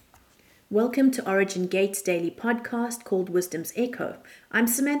Welcome to Origin Gates daily podcast called Wisdom's Echo. I'm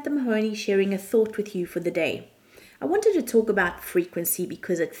Samantha Mahoney sharing a thought with you for the day. I wanted to talk about frequency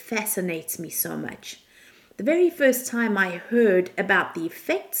because it fascinates me so much. The very first time I heard about the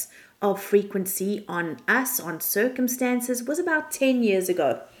effects of frequency on us, on circumstances, was about 10 years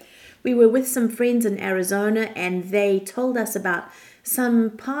ago. We were with some friends in Arizona and they told us about some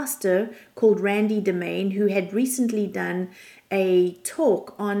pastor called Randy DeMain who had recently done a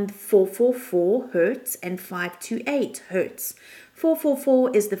talk on 444 hertz and 528 hertz.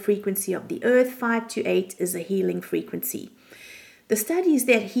 444 is the frequency of the earth, 528 is a healing frequency. The studies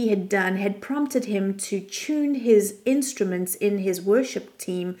that he had done had prompted him to tune his instruments in his worship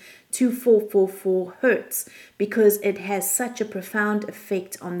team to 444 hertz because it has such a profound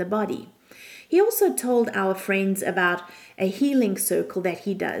effect on the body. He also told our friends about a healing circle that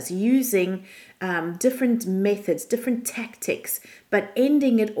he does using different methods, different tactics, but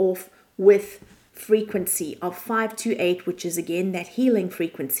ending it off with frequency of 528, which is again that healing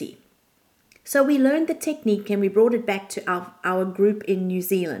frequency. So we learned the technique and we brought it back to our group in New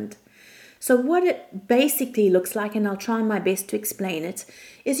Zealand. So what it basically looks like, and I'll try my best to explain it,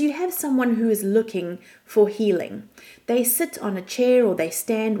 is you have someone who is looking for healing. They sit on a chair or they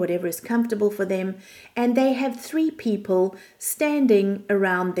stand, whatever is comfortable for them, and they have three people standing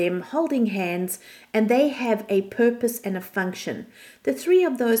around them holding hands, and they have a purpose and a function. The three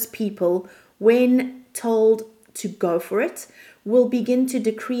of those people, when told to go for it, will begin to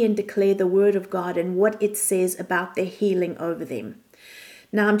decree and declare the word of God and what it says about their healing over them.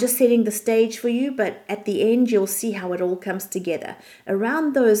 Now, I'm just setting the stage for you, but at the end, you'll see how it all comes together.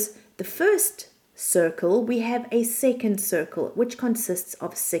 Around the first circle, we have a second circle, which consists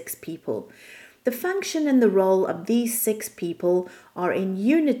of 6 people. The function and the role of these 6 people are in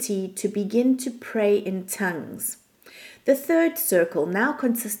unity to begin to pray in tongues. The third circle, now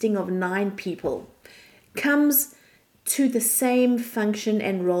consisting of 9 people, comes to the same function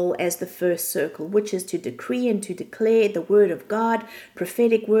and role as the first circle, which is to decree and to declare the word of God,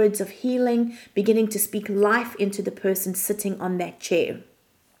 prophetic words of healing, beginning to speak life into the person sitting on that chair.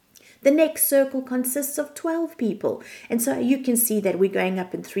 The next circle consists of 12 people, and so you can see that we're going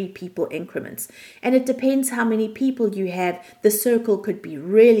up in 3 people increments, and it depends how many people you have. The circle could be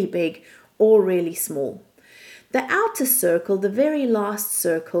really big or really small. The outer circle, the very last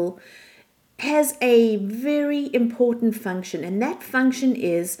circle, has a very important function, and that function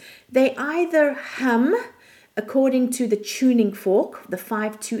is they either hum according to the tuning fork, the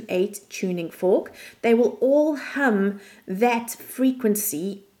 528 tuning fork. They will all hum that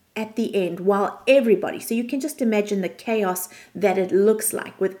frequency at the end while everybody, so you can just imagine the chaos that it looks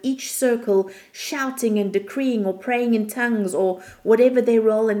like with each circle shouting and decreeing or praying in tongues or whatever their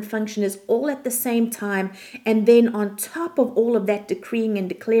role and function is all at the same time. And then on top of all of that decreeing and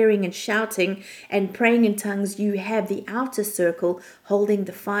declaring and shouting and praying in tongues, you have the outer circle holding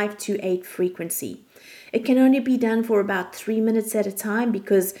the 528 frequency. It can only be done for about 3 minutes at a time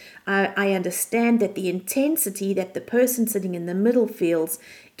because I understand that the intensity that the person sitting in the middle feels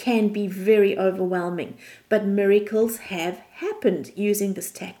can be very overwhelming. But miracles have happened using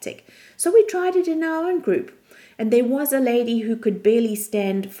this tactic. So we tried it in our own group. And there was a lady who could barely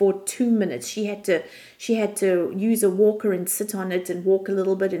stand for 2 minutes. She had to use a walker and sit on it and walk a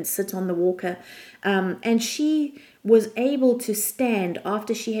little bit and sit on the walker. And she was able to stand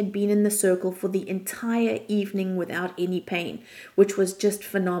after she had been in the circle for the entire evening without any pain, which was just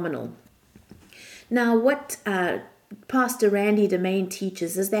phenomenal. Now, what Pastor Randy DeMain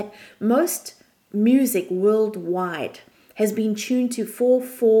teaches is that most music worldwide has been tuned to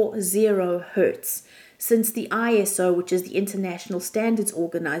 440 hertz since the ISO, which is the International Standards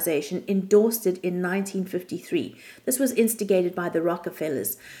Organization, endorsed it in 1953. This was instigated by the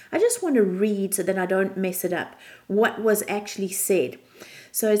Rockefellers. I just want to read so that I don't mess it up what was actually said.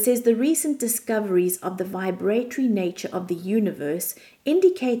 So it says, the recent discoveries of the vibratory nature of the universe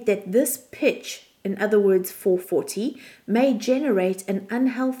indicate that this pitch, in other words 440, may generate an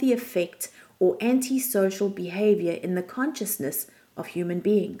unhealthy effect or antisocial behavior in the consciousness of human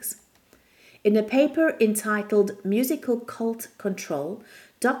beings. In a paper entitled Musical Cult Control,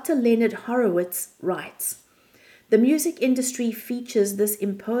 Dr. Leonard Horowitz writes, the music industry features this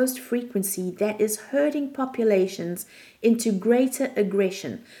imposed frequency that is herding populations into greater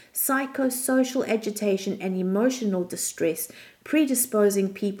aggression, psychosocial agitation, and emotional distress,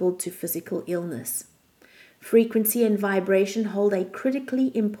 predisposing people to physical illness. Frequency and vibration hold a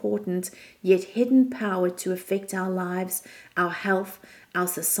critically important yet hidden power to affect our lives, our health, our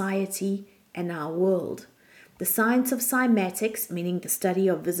society, and our world. The science of cymatics, meaning the study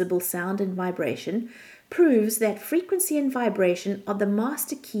of visible sound and vibration, proves that frequency and vibration are the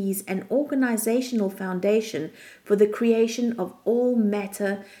master keys and organizational foundation for the creation of all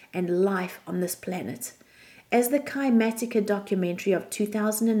matter and life on this planet. As the Kymatica documentary of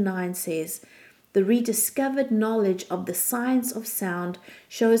 2009 says, the rediscovered knowledge of the science of sound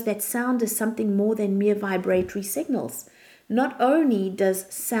shows that sound is something more than mere vibratory signals. Not only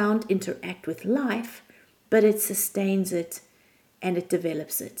does sound interact with life, but it sustains it and it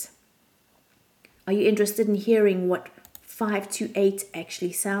develops it. Are you interested in hearing what 528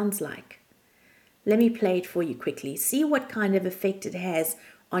 actually sounds like? Let me play it for you quickly. See what kind of effect it has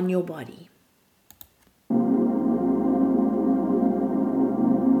on your body.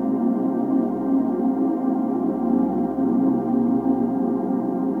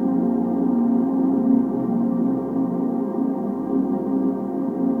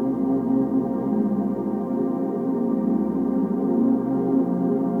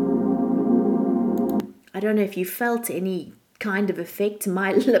 I don't know if you felt any kind of effect.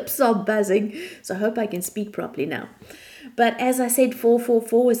 My lips are buzzing, so I hope I can speak properly now. But as I said,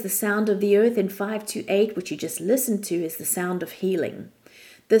 444 is the sound of the earth, and 528, which you just listened to, is the sound of healing.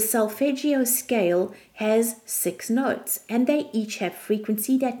 The solfeggio scale has 6 notes, and they each have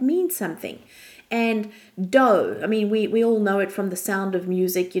frequency that means something. And do, I mean, we all know it from the Sound of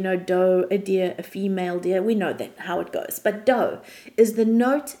Music, do, a deer, a female deer, we know that how it goes. But do is the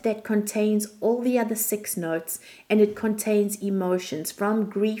note that contains all the other 6 notes, and it contains emotions from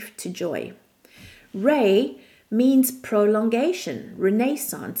grief to joy. Re means prolongation,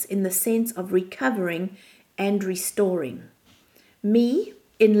 renaissance, in the sense of recovering and restoring. Mi,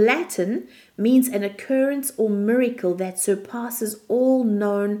 in Latin, means an occurrence or miracle that surpasses all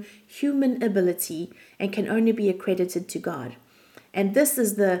known human ability and can only be accredited to God. And this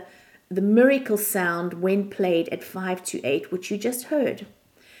is the miracle sound when played at 528, which you just heard.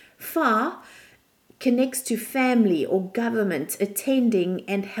 Fa connects to family or government, attending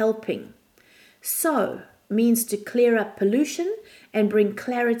and helping. So means to clear up pollution and bring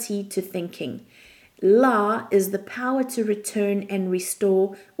clarity to thinking. La is the power to return and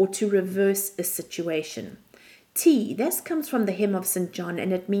restore or to reverse a situation. T, this comes from the hymn of St. John,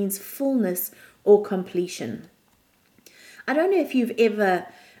 and it means fullness or completion. I don't know if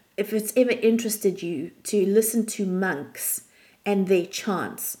it's ever interested you to listen to monks and their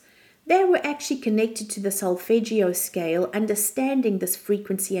chants. They were actually connected to the solfeggio scale, understanding this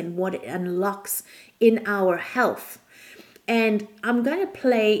frequency and what it unlocks in our health. And I'm going to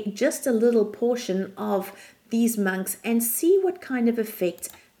play just a little portion of these monks and see what kind of effect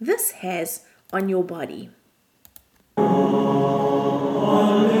this has on your body.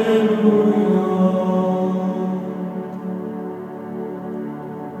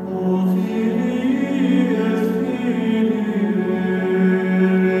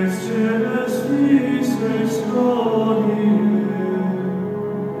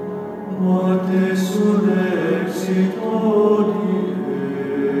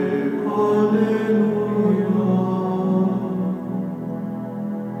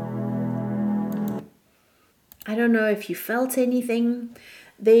 I don't know if you felt anything.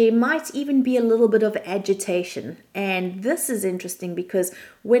 There might even be a little bit of agitation. And this is interesting because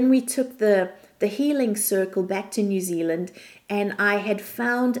when we took the healing circle back to New Zealand, and I had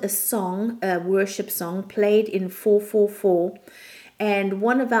found a song, a worship song played in 444, and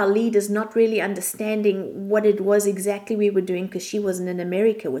one of our leaders not really understanding what it was exactly we were doing because she wasn't in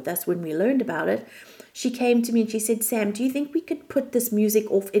America with us when we learned about it. She came to me and she said, "Sam, do you think we could put this music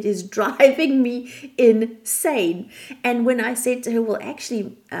off? It is driving me insane." And when I said to her, well,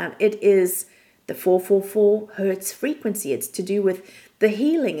 actually, it is the 444 hertz frequency. It's to do with the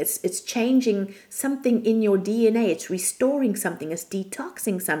healing. It's changing something in your DNA. It's restoring something. It's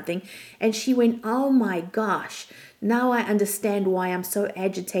detoxing something. And she went, "Oh my gosh, now I understand why I'm so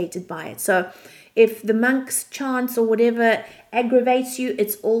agitated by it." So if the monk's chants or whatever aggravates you,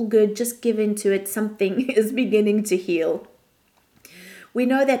 it's all good. Just give in to it. Something is beginning to heal. We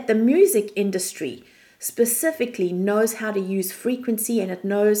know that the music industry specifically knows how to use frequency, and it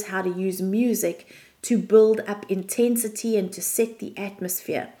knows how to use music to build up intensity and to set the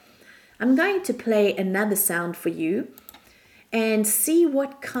atmosphere. I'm going to play another sound for you and see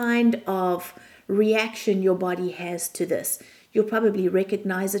what kind of reaction your body has to this. You'll probably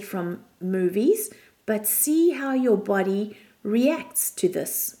recognize it from movies, but see how your body reacts to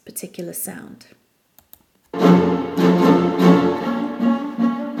this particular sound.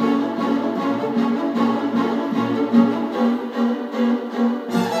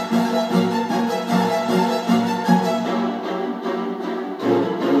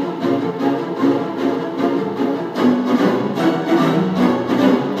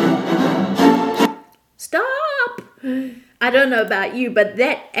 don't know about you, but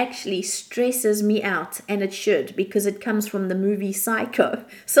that actually stresses me out, and it should, because it comes from the movie Psycho.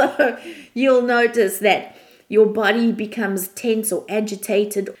 So you'll notice that your body becomes tense or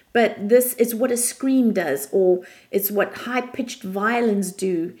agitated, but this is what a scream does, or it's what high-pitched violins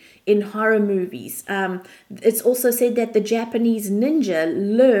do in horror movies. It's also said that the Japanese ninja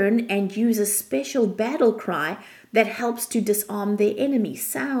learn and use a special battle cry that helps to disarm their enemy.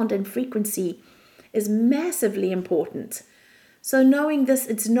 Sound and frequency is massively important. So knowing this,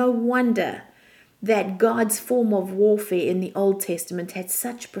 it's no wonder that God's form of warfare in the Old Testament had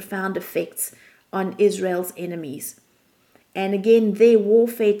such profound effects on Israel's enemies. And again, their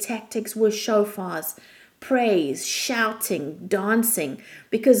warfare tactics were shofars, praise, shouting, dancing,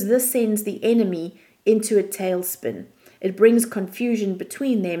 because this sends the enemy into a tailspin. It brings confusion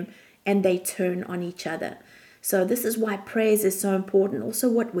between them and they turn on each other. So this is why praise is so important.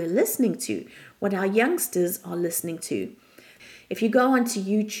 Also what we're listening to, what our youngsters are listening to. If you go onto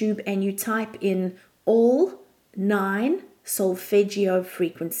YouTube and you type in all 9 solfeggio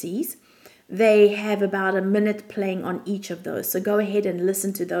frequencies, they have about a minute playing on each of those. So go ahead and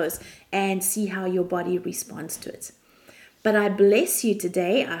listen to those and see how your body responds to it. But I bless you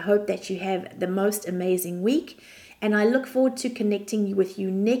today. I hope that you have the most amazing week. And I look forward to connecting with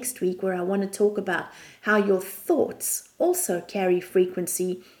you next week, where I want to talk about how your thoughts also carry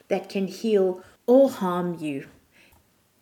frequency that can heal or harm you.